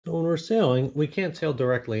So when we're sailing, we can't sail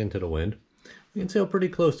directly into the wind. We can sail pretty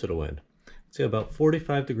close to the wind. Sail about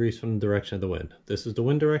 45 degrees from the direction of the wind. This is the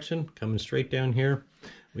wind direction, coming straight down here.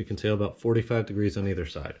 We can sail about 45 degrees on either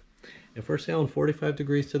side. If we're sailing 45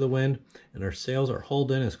 degrees to the wind and our sails are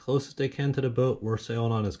hauled in as close as they can to the boat, we're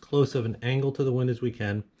sailing on as close of an angle to the wind as we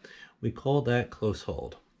can. We call that close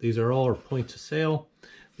hauled. These are all our points of sail,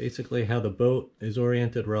 basically how the boat is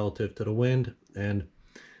oriented relative to the wind and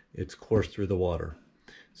its course through the water.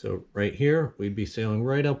 So right here, we'd be sailing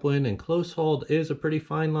right upwind, and close hauled is a pretty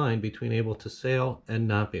fine line between able to sail and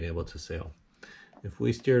not being able to sail. If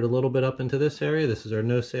we steered a little bit up into this area, this is our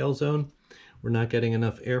no sail zone. We're not getting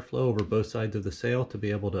enough airflow over both sides of the sail to be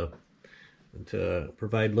able to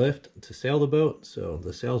provide lift to sail the boat. So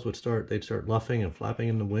the sails would start luffing and flapping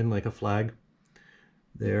in the wind like a flag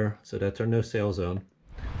there. So that's our no sail zone.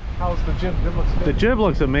 How's the jib? Jib looks good. The jib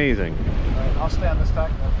looks amazing. All right, I'll stay on this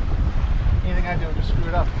tack now. Anything I do, just screw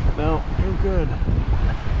it up. No, you're good.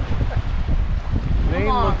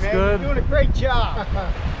 Main looks man, good. You're doing a great job.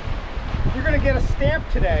 You're gonna get a stamp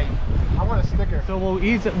today. I want a sticker. So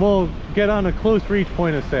we'll get on a close reach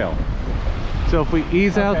point of sail. So if we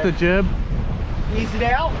ease out the jib. Ease it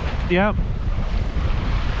out. Yep.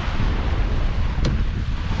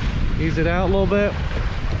 Ease it out a little bit.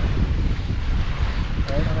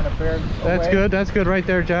 Okay, I'm gonna bear away. That's good. That's good right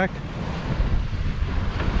there, Jack.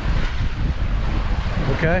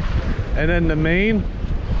 Okay. And then the main.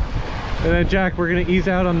 And then Jack, we're gonna ease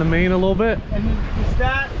out on the main a little bit. And is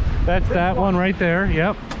that? That's that one right there.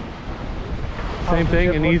 Yep. Same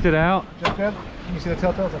thing, and ease it out. Just good. Can you see the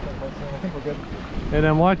telltales? I think we're good. And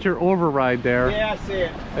then watch your override there. Yeah, I see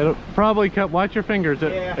it. It'll probably cut. Watch your fingers.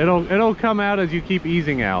 Yeah. It'll come out as you keep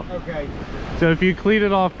easing out. Okay. So if you cleat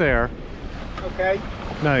it off there. Okay.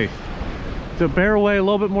 Nice. So bear away a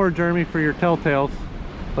little bit more, Jeremy, for your telltales.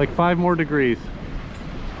 Like 5 more degrees.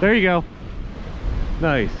 There you go.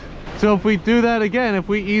 Nice. So if we do that again, if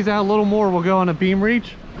we ease out a little more, we'll go on a beam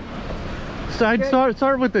reach. I'd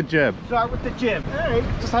start with the jib. Start with the jib. All right.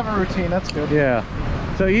 Just have a routine. That's good. Yeah.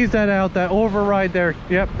 So ease that out. That override there.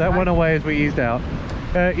 Yep, that went away as we eased out.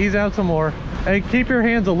 Ease out some more. And keep your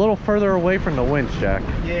hands a little further away from the winch, Jack.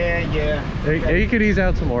 Yeah. Okay. You could ease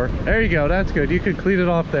out some more. There you go. That's good. You could cleat it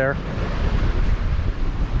off there.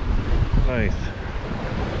 Nice.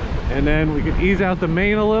 And then we could ease out the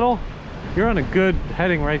main a little. You're on a good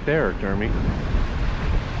heading right there, Jeremy. Ease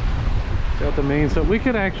out the main. So we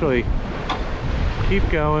could actually keep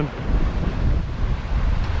going.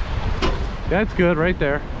 That's good right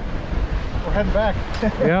there. We're heading back.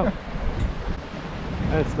 Yep.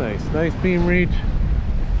 That's nice. Nice beam reach.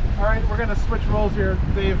 All right, we're gonna switch roles here,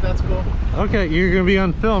 Dave. That's cool. Okay, you're gonna be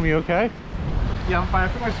on film. You okay? Yeah, I'm fine.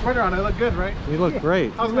 I put my sweater on. I look good, right? You look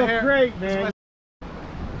great. How's You my look hair? great, man.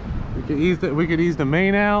 We could ease the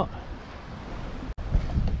main out.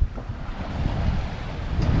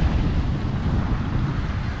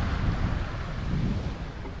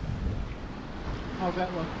 How's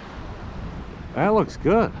that look? That looks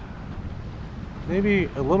good. Maybe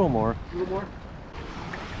a little more. A little more?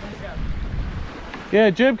 Yeah,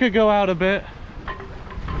 jib could go out a bit.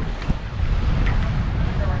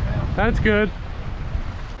 That's good.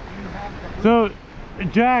 So,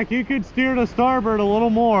 Jack, you could steer to starboard a little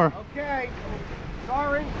more. Okay.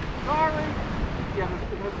 Sorry. Yeah,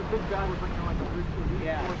 there's a big guy with like a bridge.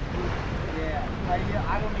 Yeah. Yeah.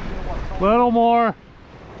 I don't even know what. Little more.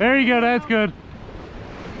 There you go. That's good.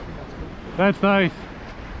 That's nice.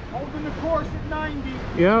 Holding the course at 90.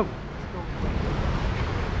 Yep.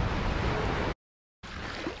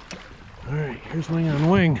 All right, here's wing on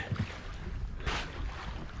wing.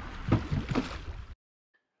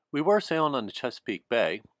 We were sailing on the Chesapeake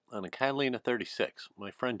Bay on a Catalina 36,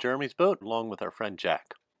 my friend Jeremy's boat, along with our friend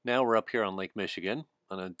Jack. Now we're up here on Lake Michigan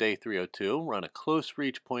on a day 302. We're on a close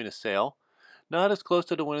reach point of sail. Not as close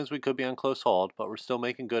to the wind as we could be on close hauled, but we're still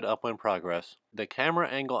making good upwind progress. The camera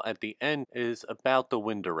angle at the end is about the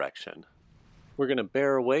wind direction. We're going to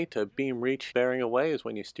bear away to beam reach. Bearing away is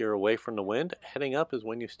when you steer away from the wind. Heading up is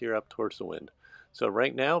when you steer up towards the wind. So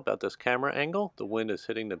right now, about this camera angle, the wind is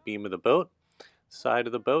hitting the beam of the boat. Side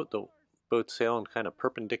of the boat's sailing kind of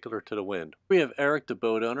perpendicular to the wind. We have Eric, the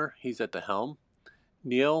boat owner. He's at the helm.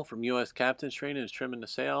 Neil from U.S. Captain's Training is trimming the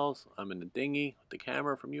sails. I'm in the dinghy with the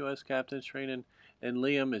camera from U.S. Captain's Training. And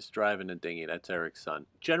Liam is driving the dinghy. That's Eric's son.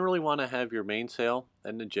 Generally want to have your mainsail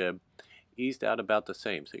and the jib eased out about the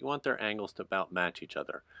same. So you want their angles to about match each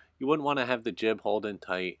other. You wouldn't want to have the jib holding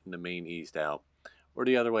tight and the main eased out, or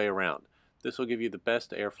the other way around. This will give you the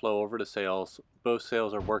best airflow over the sails. Both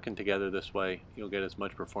sails are working together this way. You'll get as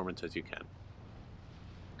much performance as you can.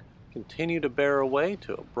 Continue to bear away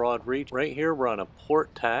to a broad reach. Right here we're on a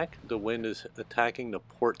port tack. The wind is attacking the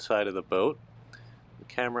port side of the boat. The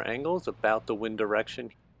camera angle is about the wind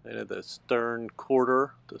direction. And the stern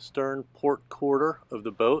port quarter of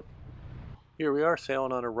the boat. Here we are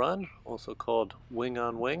sailing on a run, also called wing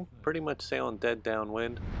on wing. Pretty much sailing dead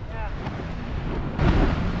downwind. Yeah,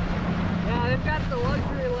 they've got the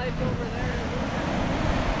luxury